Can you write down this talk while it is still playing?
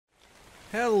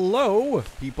Hello,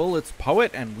 people. It's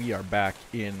Poet, and we are back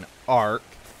in ARK.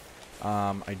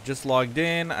 I just logged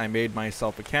in. I made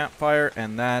myself a campfire,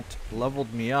 and that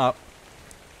leveled me up.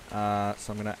 So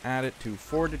I'm going to add it to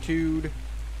Fortitude.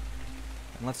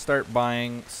 And let's start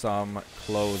buying some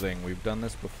clothing. We've done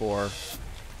this before.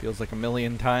 Feels like a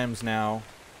million times now.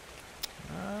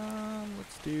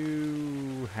 Let's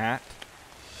do hat.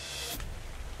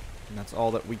 And that's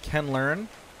all that we can learn.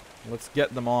 Let's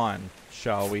get them on,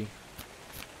 shall we?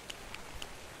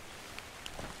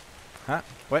 Huh?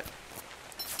 What?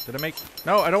 Did I make...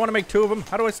 No, I don't want to make two of them.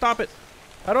 How do I stop it?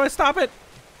 How do I stop it?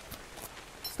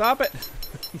 Stop it.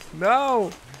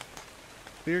 No.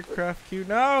 Clear craft queue.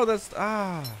 No, that's...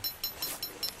 Well,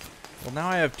 now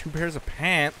I have two pairs of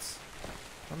pants.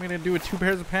 What am I going to do with two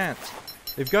pairs of pants?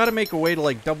 They've got to make a way to,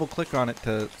 like, double click on it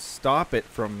to stop it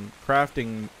from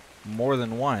crafting more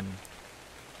than one.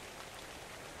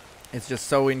 It's just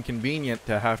so inconvenient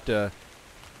to have to...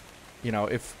 You know,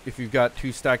 if you've got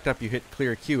two stacked up, you hit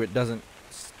clear queue, it doesn't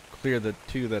clear the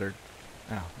two that are...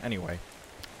 Oh, anyway.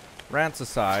 Rants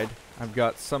aside, I've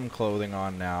got some clothing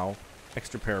on now.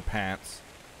 Extra pair of pants,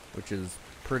 which is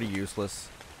pretty useless,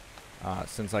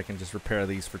 since I can just repair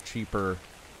these for cheaper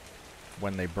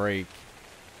when they break.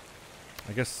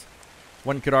 I guess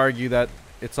one could argue that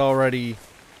it's already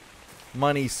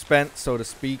money spent, so to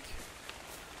speak,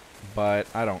 but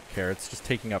I don't care. It's just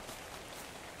taking up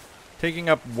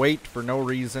weight for no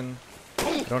reason.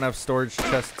 I don't have storage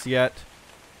chests yet.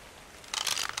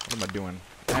 What am I doing?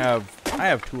 I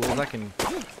have tools. I can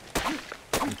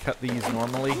cut these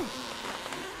normally.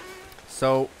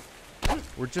 So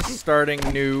we're just starting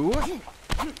new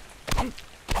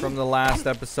from the last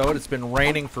episode. It's been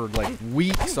raining for like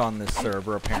weeks on this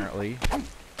server, apparently.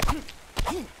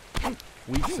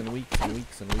 Weeks and weeks and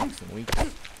weeks and weeks and weeks.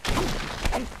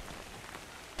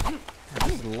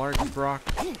 This is the largest rock.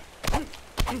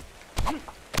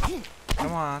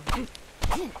 Come on.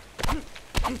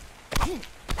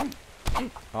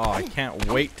 Oh, I can't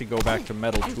wait to go back to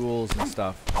metal tools and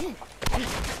stuff.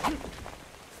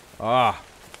 Ah.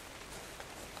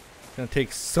 It's gonna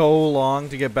take so long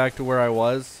to get back to where I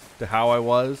was, to how I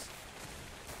was.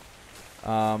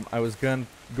 I was going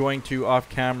to off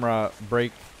camera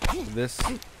break this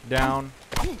down.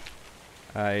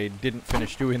 I didn't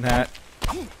finish doing that.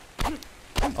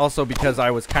 Also because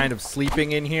I was kind of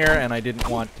sleeping in here and I didn't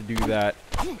want to do that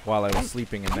while I was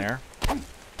sleeping in there.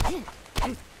 So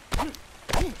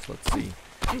let's see.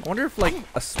 I wonder if like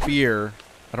a spear,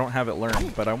 I don't have it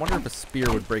learned, but I wonder if a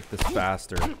spear would break this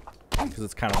faster. Because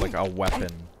it's kind of like a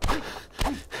weapon. I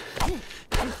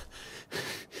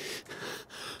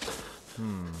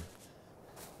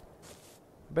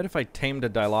bet if I tamed a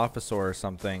Dilophosaur or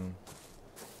something.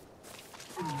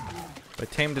 If I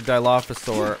tamed a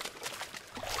Dilophosaur,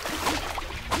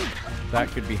 that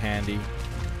could be handy.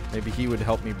 Maybe he would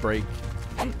help me break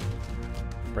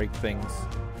things.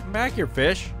 Come back here,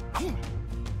 fish.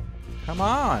 Come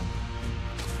on.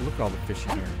 Look at all the fish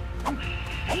in here.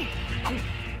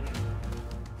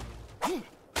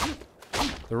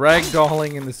 The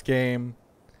ragdolling in this game,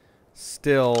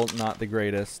 still not the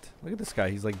greatest. Look at this guy.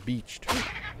 He's like beached.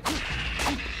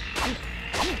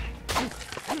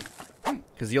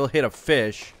 Because you'll hit a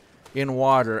fish in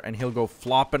water and he'll go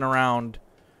flopping around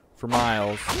for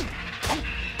miles.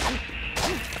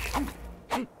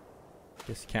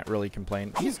 Guess you can't really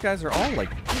complain. These guys are all like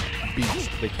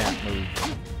beached. They can't move.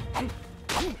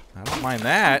 I don't mind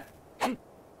that.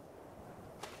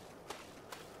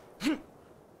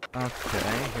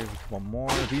 Okay, here's a couple more.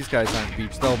 These guys aren't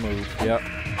beached. They'll move. Yep.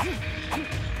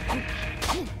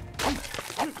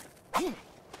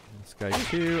 This guy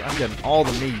too. I'm getting all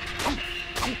the meat.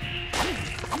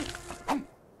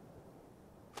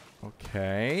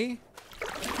 Okay.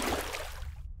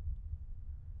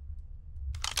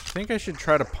 I think I should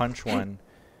try to punch one,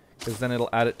 because then it'll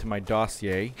add it to my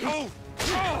dossier.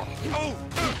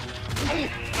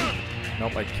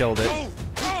 Nope, I killed it.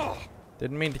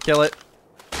 Didn't mean to kill it.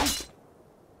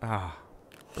 Ah,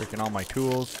 breaking all my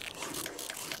tools.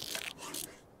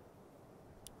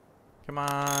 Come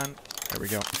on. There we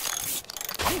go.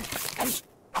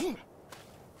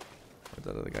 Where'd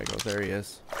that other guy go? There he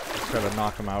is. Let's try to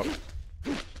knock him out.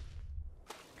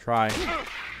 Try.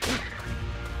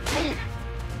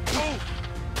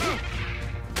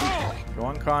 Go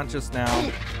unconscious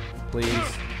now,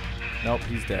 please. Nope,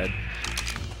 he's dead.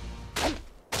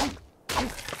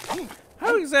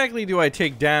 How exactly do I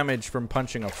take damage from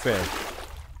punching a fish?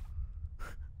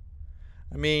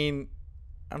 I mean,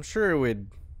 I'm sure it would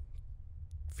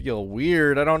feel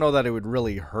weird. I don't know that it would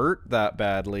really hurt that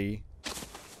badly.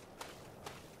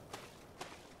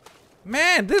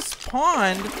 Man, this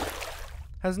pond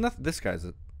Has nothing. This guy's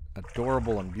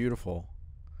adorable and beautiful.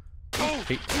 I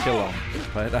hate to kill him,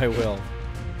 but I will.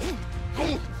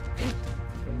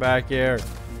 Come back here.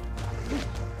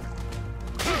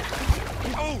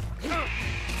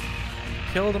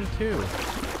 Killed him too.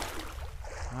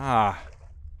 Ah.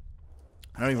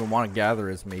 I don't even want to gather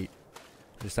his meat.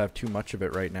 I just have too much of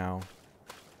it right now.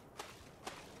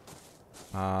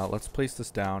 Let's place this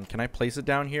down. Can I place it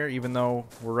down here even though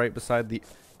we're right beside the,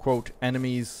 quote,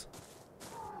 enemy's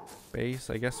base?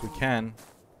 I guess we can.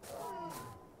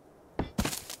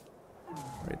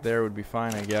 Right there would be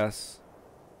fine, I guess.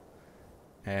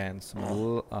 And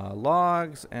some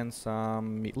logs and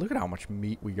some meat. Look at how much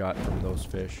meat we got from those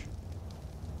fish.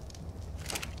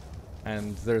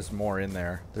 And there's more in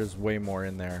there. There's way more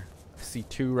in there. I see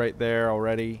 2 right there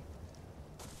already.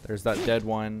 There's that dead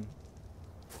one.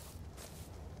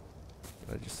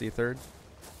 Did I just see a 3rd?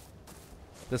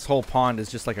 This whole pond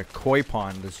is just like a koi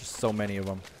pond. There's just so many of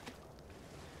them.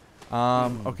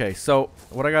 Okay, so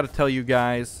what I got to tell you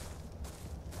guys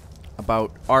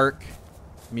about ARK,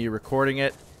 me recording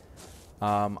it.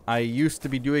 I used to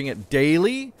be doing it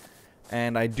daily,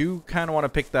 and I do kind of want to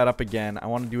pick that up again. I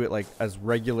want to do it like as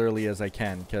regularly as I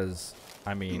can, because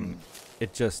I mean,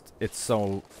 it's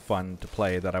so fun to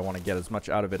play that I want to get as much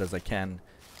out of it as I can.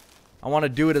 I want to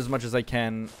do it as much as I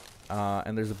can,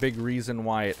 and there's a big reason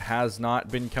why it has not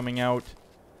been coming out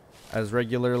as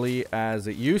regularly as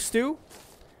it used to.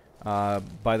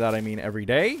 By that I mean every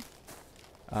day.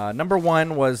 Number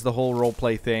 1 was the whole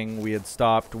roleplay thing. We had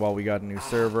stopped while we got a new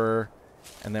server,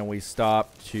 and then we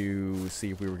stopped to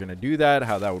see if we were going to do that,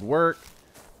 how that would work.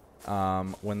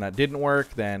 When that didn't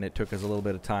work, then it took us a little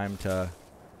bit of time to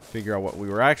figure out what we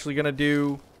were actually going to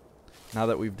do. Now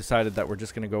that we've decided that we're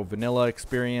just going to go vanilla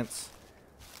experience,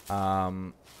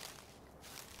 one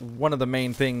of the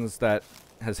main things that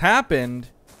has happened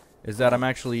is that I'm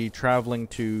actually traveling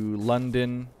to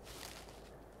London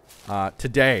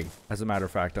today. As a matter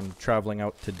of fact, I'm traveling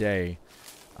out today.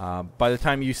 By the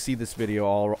time you see this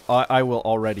video, I will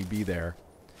already be there,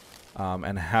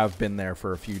 and have been there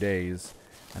for a few days,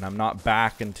 and I'm not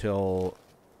back until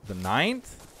the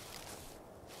 9th.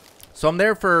 So I'm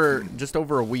there for just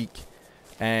over a week,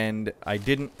 and I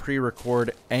didn't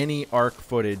pre-record any ARK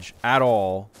footage at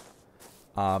all.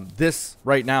 This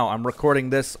right now, I'm recording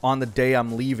this on the day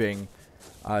I'm leaving,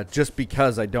 just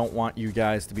because I don't want you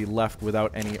guys to be left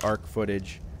without any ARK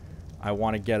footage. I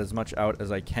want to get as much out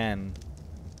as I can.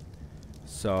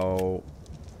 So,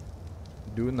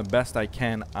 doing the best I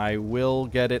can. I will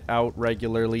get it out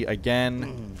regularly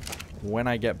again. When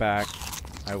I get back,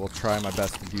 I will try my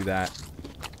best to do that.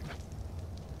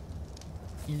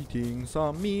 Eating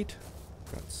some meat.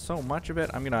 Got so much of it.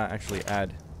 I'm going to actually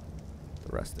add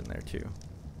the rest in there too.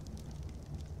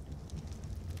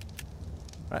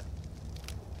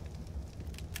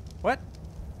 What?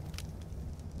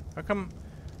 How come?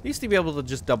 I used to be able to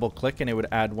just double click and it would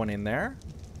add one in there.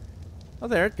 Oh,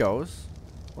 there it goes.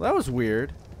 Well, that was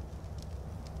weird.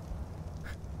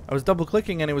 I was double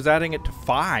clicking and it was adding it to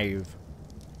 5.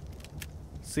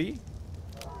 See?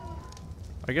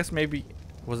 I guess maybe...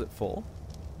 Was it full?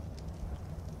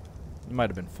 It might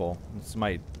have been full. This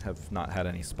might have not had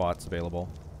any spots available.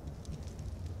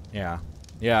 Yeah.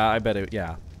 Yeah, I bet it...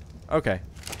 Yeah. Okay.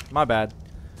 My bad.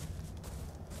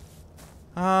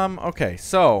 Okay,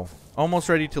 so almost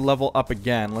ready to level up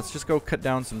again. Let's just go cut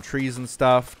down some trees and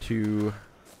stuff to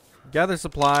gather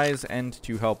supplies and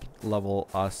to help level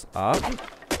us up.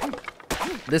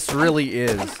 This really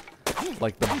is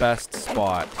like the best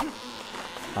spot.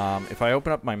 If I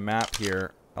open up my map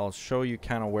here, I'll show you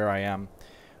kind of where I am.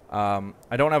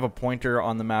 I don't have a pointer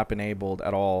on the map enabled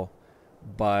at all,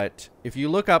 but if you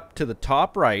look up to the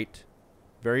top right,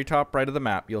 very top right of the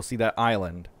map, you'll see that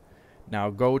island. Now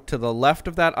go to the left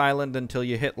of that island until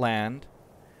you hit land,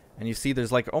 and you see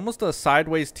there's like almost a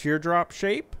sideways teardrop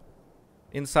shape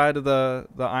inside of the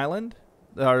island,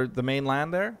 or the main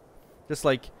land there. Just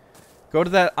like go to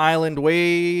that island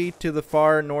way to the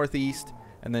far northeast,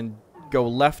 and then go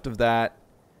left of that,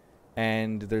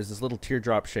 and there's this little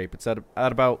teardrop shape. It's at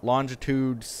about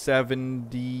longitude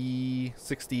 70,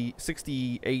 60,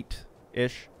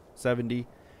 68-ish, 70,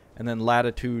 and then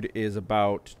latitude is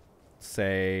about,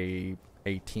 say,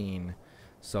 18.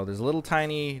 So there's a little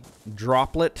tiny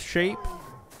droplet shape,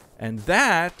 and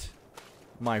that,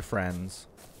 my friends,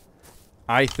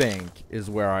 I think is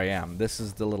where I am. This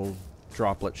is the little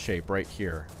droplet shape right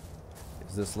here.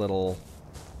 Is this little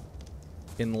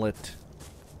inlet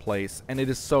place, and it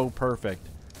is so perfect.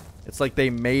 It's like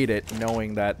they made it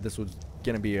knowing that this was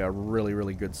gonna be a really,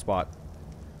 really good spot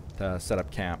to set up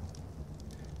camp.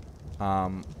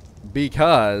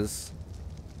 Because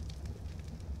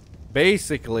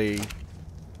basically,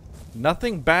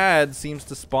 nothing bad seems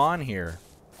to spawn here.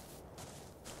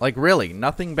 Like, really,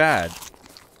 nothing bad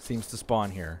seems to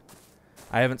spawn here.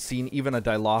 I haven't seen even a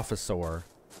Dilophosaur.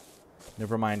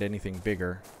 Never mind anything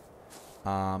bigger.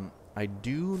 I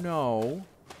do know,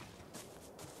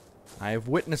 I have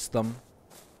witnessed them,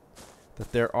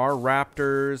 that there are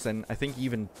raptors and I think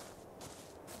even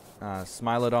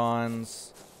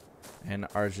Smilodons and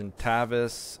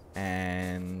Argentavis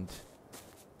and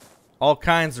all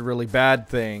kinds of really bad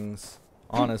things,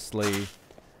 honestly,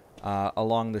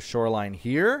 along the shoreline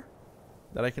here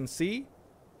that I can see.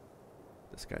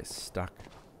 This guy's stuck.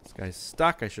 This guy's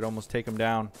stuck. I should almost take him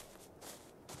down.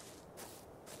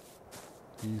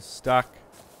 He's stuck.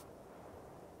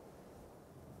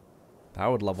 That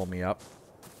would level me up.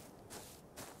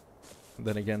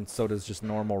 Then again, so does just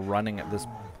normal running at this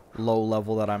low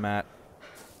level that I'm at.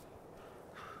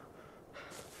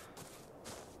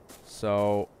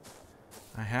 So,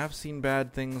 I have seen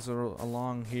bad things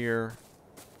along here.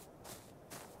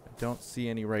 I don't see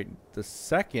any right this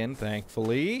second,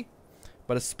 thankfully.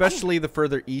 But especially the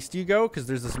further east you go, because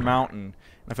there's this mountain.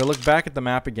 And if I look back at the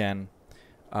map again,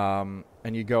 and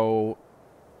you go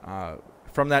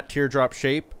from that teardrop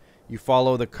shape, you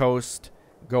follow the coast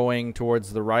going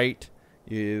towards the right.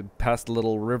 You pass the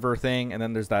little river thing, and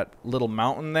then there's that little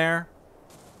mountain there.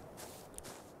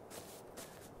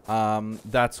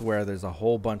 That's where there's a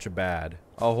whole bunch of bad.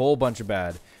 A whole bunch of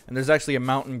bad. And there's actually a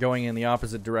mountain going in the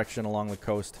opposite direction along the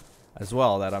coast as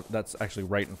well. That's actually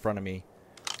right in front of me.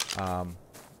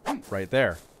 Right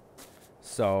there.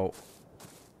 So,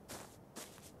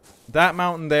 that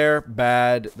mountain there,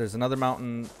 bad. There's another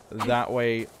mountain that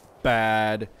way,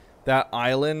 bad. That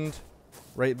island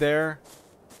right there,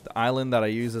 the island that I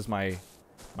use as my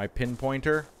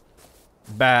pinpointer,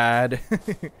 bad.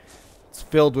 It's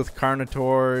filled with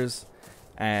Carnotaurs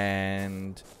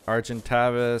and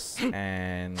Argentavis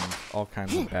and all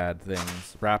kinds of bad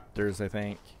things. Raptors, I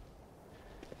think.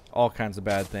 All kinds of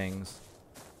bad things.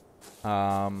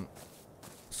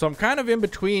 So I'm kind of in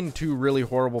between two really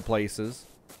horrible places.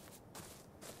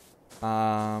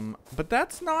 But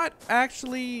that's not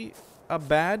actually a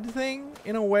bad thing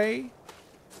in a way.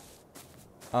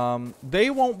 They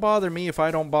won't bother me if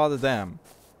I don't bother them.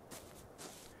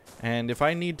 And if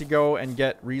I need to go and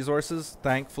get resources,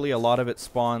 thankfully a lot of it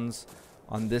spawns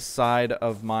on this side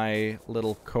of my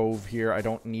little cove here. I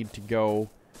don't need to go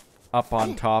up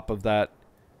on top of that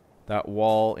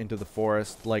wall into the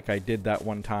forest like I did that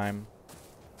one time.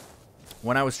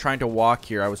 When I was trying to walk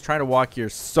here, I was trying to walk here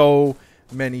so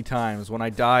many times. When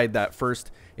I died that first,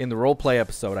 in the roleplay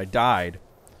episode, I died.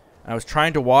 I was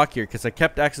trying to walk here because I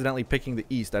kept accidentally picking the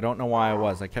east. I don't know why I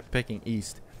was. I kept picking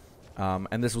east.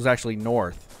 And this was actually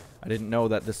north. I didn't know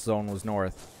that this zone was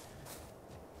north.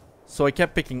 So I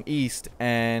kept picking east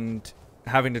and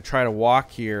having to try to walk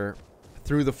here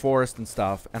through the forest and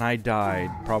stuff. And I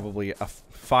died probably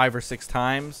 5 or 6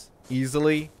 times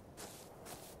easily.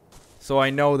 So I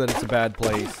know that it's a bad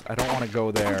place. I don't want to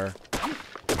go there.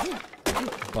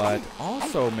 But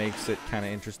also makes it kind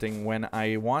of interesting when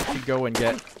I want to go and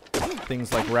get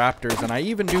things like raptors. And I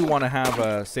even do want to have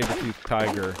a saber-toothed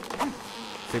tiger,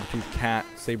 saber-toothed cat,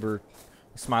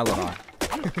 Smilodon.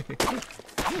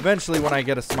 Eventually when I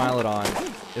get a Smilodon,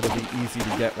 it'll be easy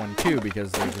to get one too,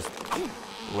 because they're just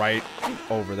right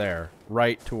over there.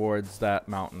 Right towards that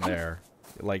mountain there.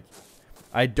 Like,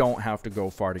 I don't have to go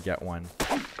far to get one.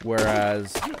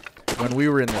 Whereas when we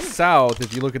were in the south,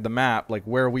 if you look at the map, like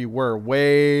where we were,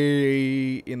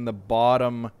 way in the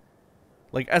bottom,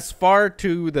 like as far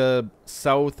to the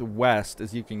southwest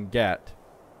as you can get,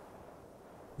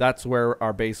 that's where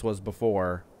our base was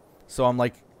before. So I'm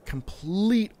like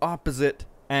complete opposite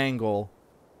angle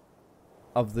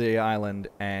of the island,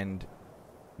 and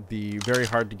the very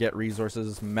hard to get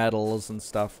resources, metals and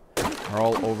stuff are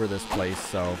all over this place.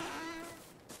 So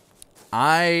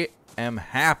I am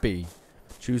happy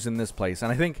choosing this place,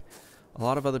 and I think a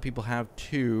lot of other people have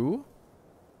too.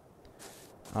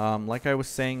 Like I was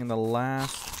saying in the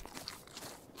last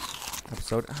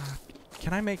episode,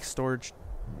 can I make storage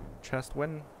chest?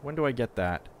 When do I get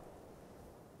that?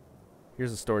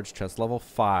 Here's a storage chest, level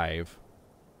 5,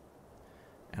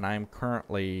 and I'm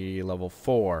currently level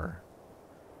 4.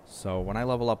 So when I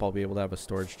level up, I'll be able to have a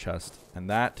storage chest, and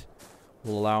that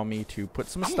will allow me to put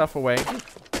some stuff away,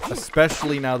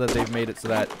 especially now that they've made it so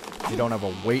that you don't have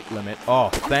a weight limit. Oh,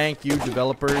 thank you,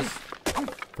 developers,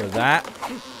 for that.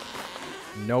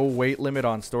 No weight limit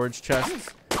on storage chests,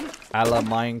 a la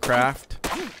Minecraft.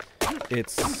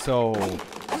 It's so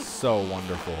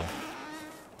wonderful.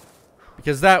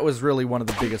 Because that was really one of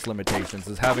the biggest limitations,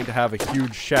 is having to have a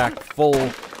huge shack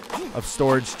full of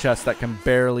storage chests that can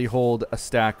barely hold a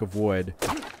stack of wood.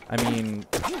 I mean,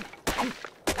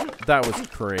 that was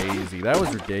crazy. That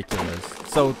was ridiculous.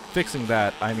 So fixing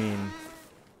that, I mean,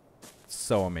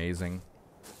 so amazing.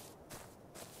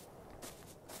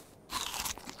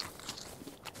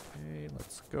 Okay,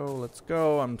 let's go, let's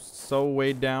go. I'm so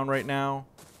weighed down right now.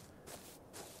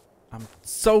 I'm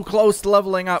so close to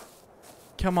leveling up.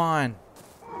 Come on.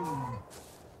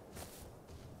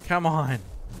 Come on.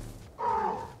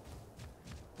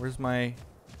 Where's my...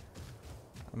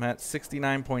 I'm at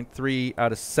 69.3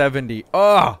 out of 70.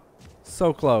 Oh!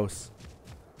 So close.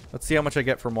 Let's see how much I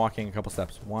get from walking a couple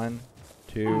steps. 1,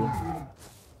 2,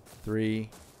 3,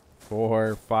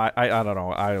 4, 5. I don't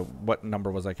know. What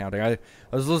number was I counting? I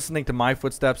was listening to my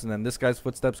footsteps, and then this guy's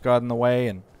footsteps got in the way,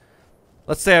 and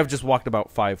let's say I've just walked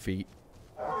about 5 feet.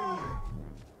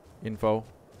 Info.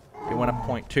 It went up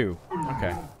 0.2.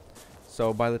 Okay.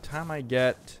 So by the time I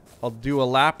get... I'll do a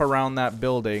lap around that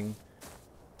building,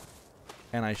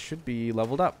 and I should be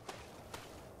leveled up.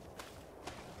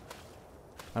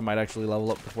 I might actually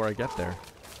level up before I get there.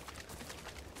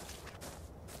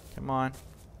 Come on.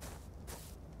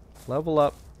 Level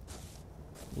up.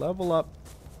 Level up.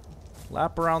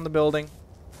 Lap around the building.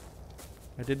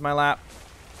 I did my lap.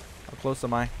 How close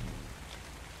am I?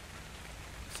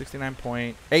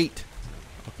 69.8.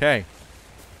 Okay.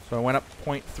 So I went up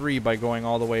 0.3 by going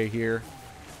all the way here.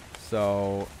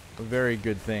 So, very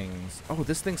good things. Oh,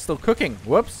 this thing's still cooking.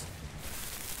 Whoops.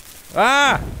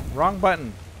 Ah! Wrong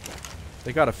button.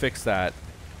 They gotta fix that.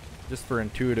 Just for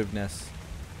intuitiveness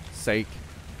sake.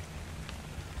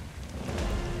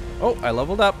 Oh, I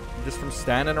leveled up. Just from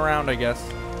standing around, I guess.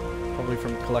 Probably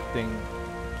from collecting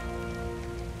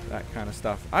that kind of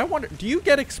stuff. I wonder, do you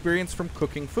get experience from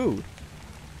cooking food?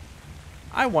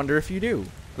 I wonder if you do.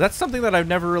 That's something that I've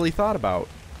never really thought about.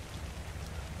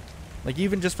 Like,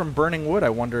 even just from burning wood, I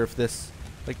wonder if this...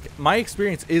 Like, my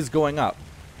experience is going up.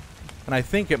 And I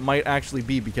think it might actually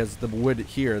be because the wood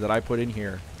here that I put in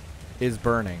here is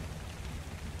burning.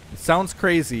 It sounds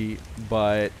crazy,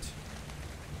 but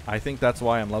I think that's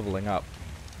why I'm leveling up.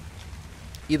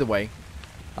 Either way,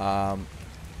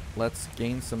 let's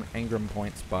gain some engram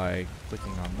points by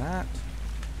clicking on that.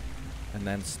 And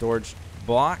then storage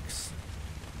blocks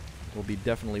will be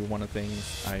definitely one of the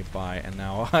things I buy. And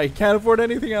now I can't afford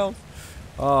anything else.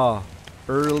 Oh,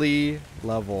 early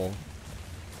level.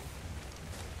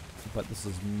 But this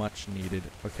is much needed.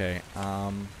 Okay,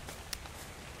 I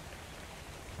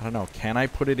don't know. Can I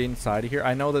put it inside of here?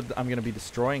 I know that I'm going to be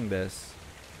destroying this.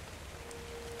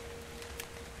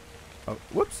 Oh,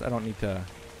 whoops. I don't need to...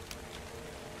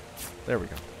 There we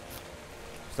go.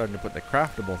 Starting to put the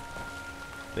craftable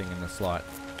thing in the slot.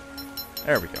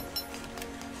 There we go.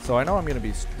 So I know I'm going to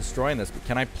be destroying this, but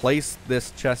can I place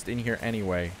this chest in here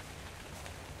anyway?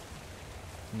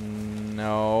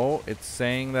 No, it's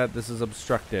saying that this is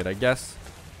obstructed. I guess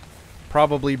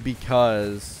probably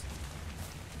because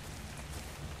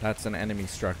that's an enemy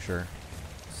structure.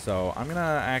 So I'm gonna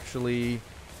actually,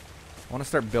 I want to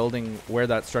start building where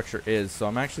that structure is. So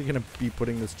I'm actually gonna be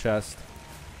putting this chest,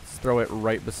 let's throw it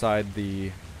right beside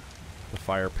the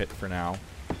fire pit for now.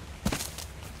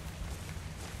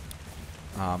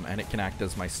 And it can act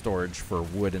as my storage for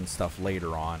wood and stuff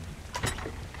later on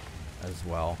as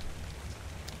well.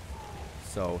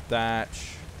 So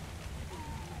thatch,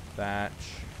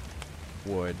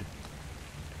 wood,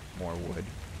 more wood,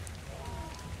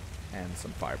 and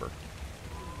some fiber,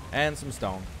 and some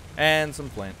stone, and some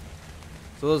flint.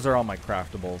 So those are all my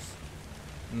craftables.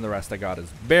 And the rest I got is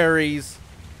berries,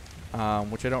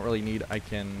 which I don't really need. I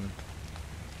can...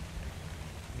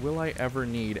 Will I ever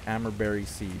need amberberry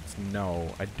seeds?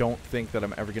 No, I don't think that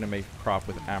I'm ever going to make a crop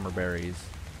with amberberries.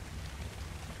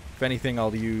 If anything,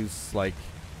 I'll use, like,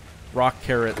 rock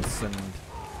carrots and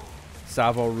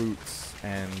savo roots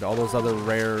and all those other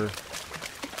rare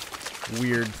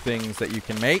weird things that you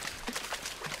can make.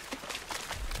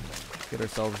 Get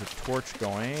ourselves a torch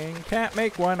going. Can't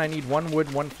make one. I need 1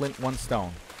 wood, 1 flint, 1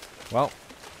 stone. Well,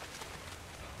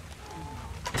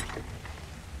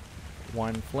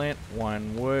 1 flint,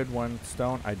 1 wood, 1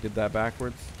 stone. I did that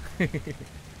backwards. Let's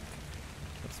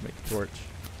make a torch.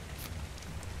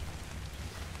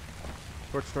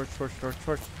 Torch, torch, torch, torch,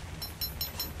 torch.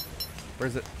 Where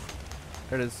is it?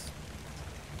 There it is.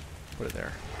 Put it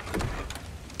there.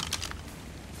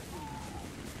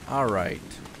 Alright.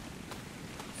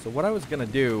 So what I was going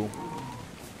to do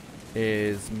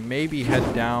is maybe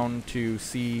head down to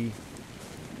see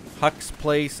Huck's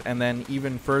place, and then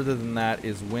even further than that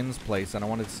is Wynn's place, and I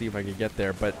wanted to see if I could get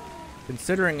there. But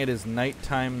considering it is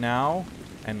nighttime now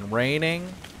and raining,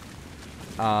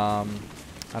 I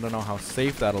don't know how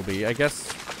safe that'll be. I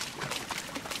guess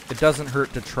it doesn't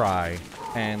hurt to try.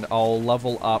 And I'll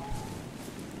level up.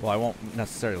 Well, I won't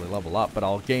necessarily level up, but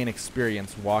I'll gain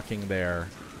experience walking there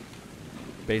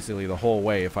basically the whole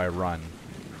way if I run.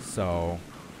 So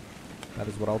that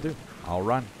is what I'll do. I'll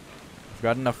run. I've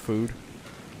got enough food.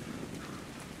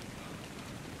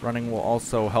 Running will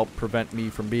also help prevent me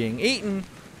from being eaten,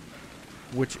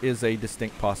 which is a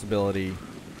distinct possibility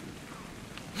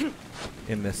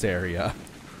in this area.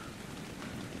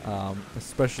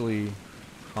 Especially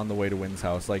on the way to Wynn's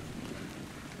house. Like,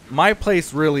 my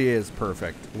place really is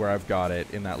perfect where I've got it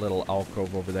in that little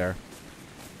alcove over there.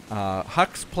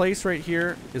 Huck's place right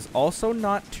here is also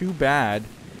not too bad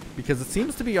because it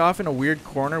seems to be off in a weird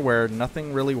corner where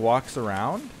nothing really walks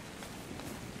around.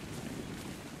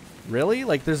 Really?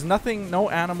 Like, there's nothing, no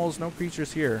animals, no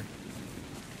creatures here.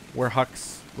 Where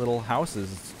Huck's little house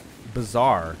is. It's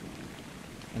bizarre.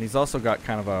 And he's also got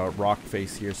kind of a rock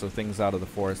face here, so things out of the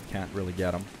forest can't really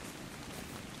get him.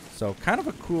 So, kind of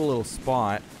a cool little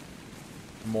spot,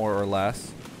 more or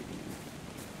less.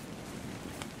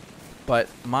 But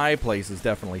my place is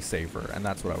definitely safer, and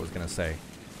that's what I was going to say.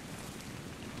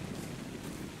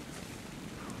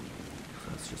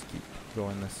 So let's just keep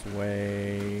going this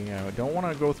way. I don't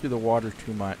want to go through the water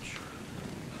too much,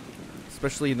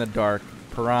 especially in the dark.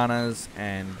 Piranhas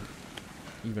and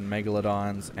even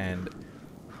megalodons and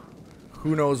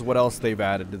who knows what else they've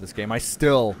added to this game. I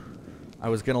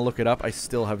was going to look it up. I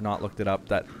still have not looked it up.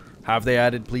 Have they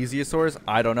added plesiosaurs?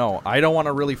 I don't know. I don't want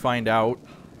to really find out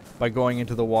by going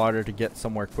into the water to get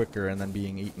somewhere quicker and then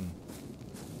being eaten.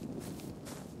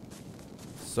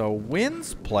 So,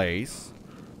 Wynn's place.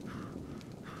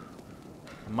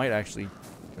 I might actually,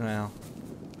 well,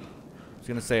 I was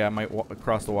going to say I might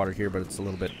cross the water here, but it's a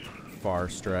little bit far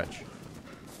stretch.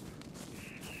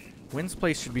 Wynn's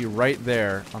place should be right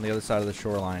there on the other side of the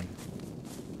shoreline.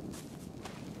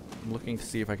 I'm looking to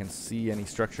see if I can see any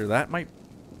structure. That might,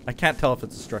 I can't tell if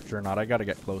it's a structure or not. I gotta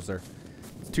get closer.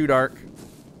 It's too dark.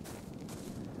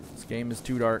 This game is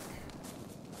too dark.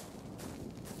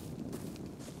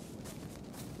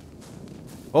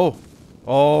 Oh!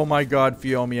 Oh my god,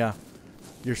 Phiomia.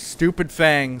 Your stupid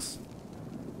fangs.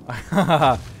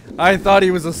 I thought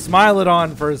he was a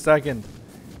Smilodon for a second.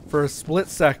 For a split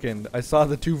second, I saw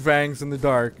the two fangs in the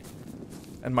dark,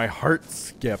 and my heart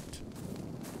skipped.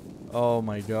 Oh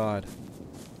my god.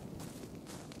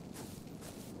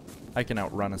 I can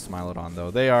outrun a Smilodon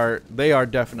though. They are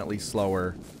definitely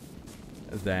slower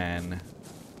than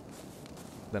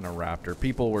a raptor.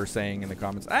 People were saying in the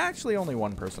comments, actually only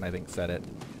one person I think said it,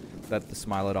 that the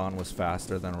Smilodon was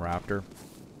faster than a raptor.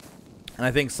 And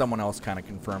I think someone else kind of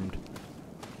confirmed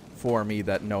for me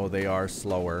that no, they are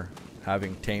slower,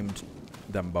 having tamed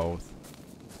them both.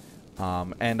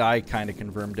 And I kind of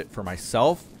confirmed it for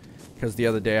myself, because the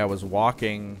other day I was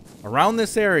walking around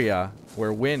this area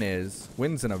where Wynn is.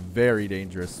 Wynn's in a very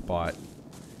dangerous spot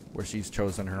where she's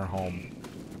chosen her home.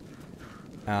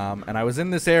 And I was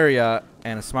in this area,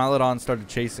 and a Smilodon started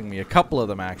chasing me. A couple of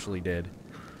them actually did.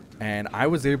 And I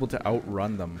was able to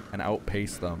outrun them and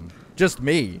outpace them. Just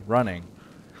me running.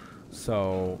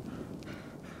 So,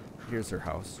 here's her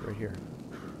house right here.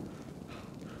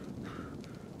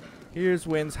 Here's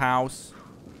Wynn's house.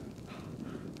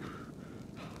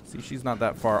 See, she's not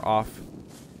that far off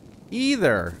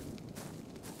either.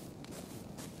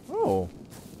 Oh.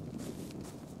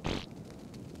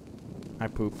 I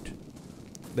pooped.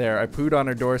 There, I pooed on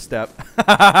her doorstep.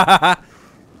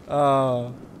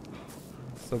 Oh.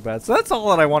 So bad. So that's all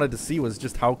that I wanted to see, was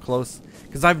just how close.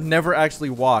 Because I've never actually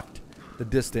walked the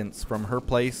distance from her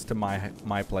place to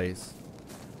my place.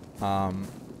 So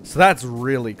that's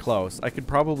really close. I could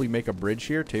probably make a bridge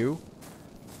here too.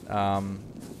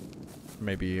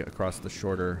 Maybe across the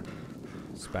shorter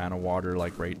span of water,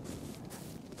 like right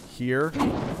here.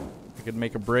 I could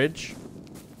make a bridge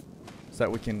so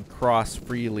that we can cross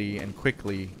freely and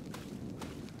quickly.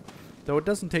 Though it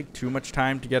doesn't take too much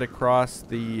time to get across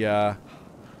the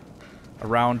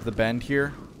around the bend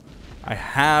here. I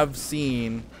have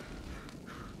seen,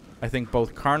 I think,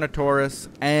 both Carnotaurus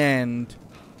and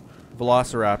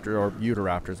Velociraptor, or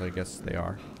Utahraptors, I guess they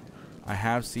are. I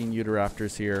have seen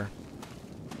Utahraptors here.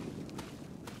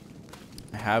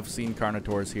 I have seen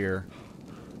Carnotaurs here.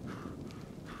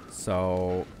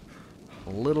 So,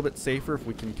 a little bit safer if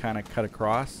we can kind of cut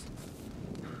across.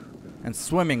 And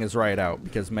swimming is right out,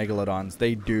 because Megalodons,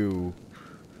 they do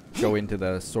go into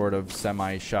the sort of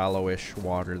semi-shallowish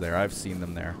water there. I've seen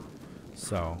them there.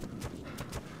 So,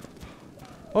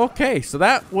 okay, so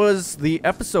that was the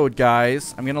episode,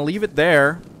 guys. I'm going to leave it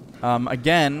there.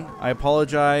 Again, I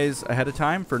apologize ahead of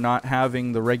time for not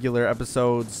having the regular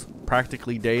episodes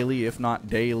practically daily, if not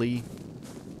daily.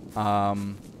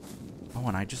 Oh,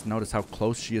 and I just noticed how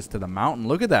close she is to the mountain.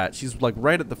 Look at that. She's like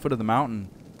right at the foot of the mountain.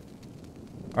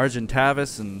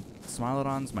 Argentavis and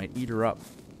Smilodons might eat her up.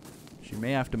 She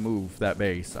may have to move that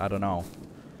base. I don't know.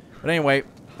 But anyway,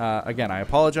 again, I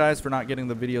apologize for not getting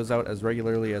the videos out as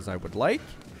regularly as I would like.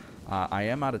 I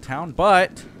am out of town,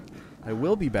 but I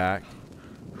will be back.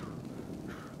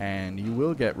 And you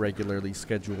will get regularly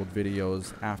scheduled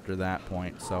videos after that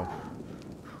point. So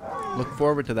look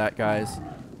forward to that, guys.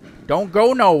 Don't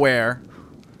go nowhere.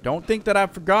 Don't think that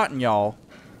I've forgotten y'all.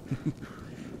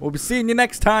 We'll be seeing you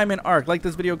next time in ARK. Like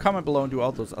this video, comment below, and do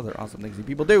all those other awesome things you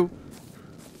people do.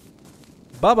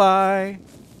 Bye-bye.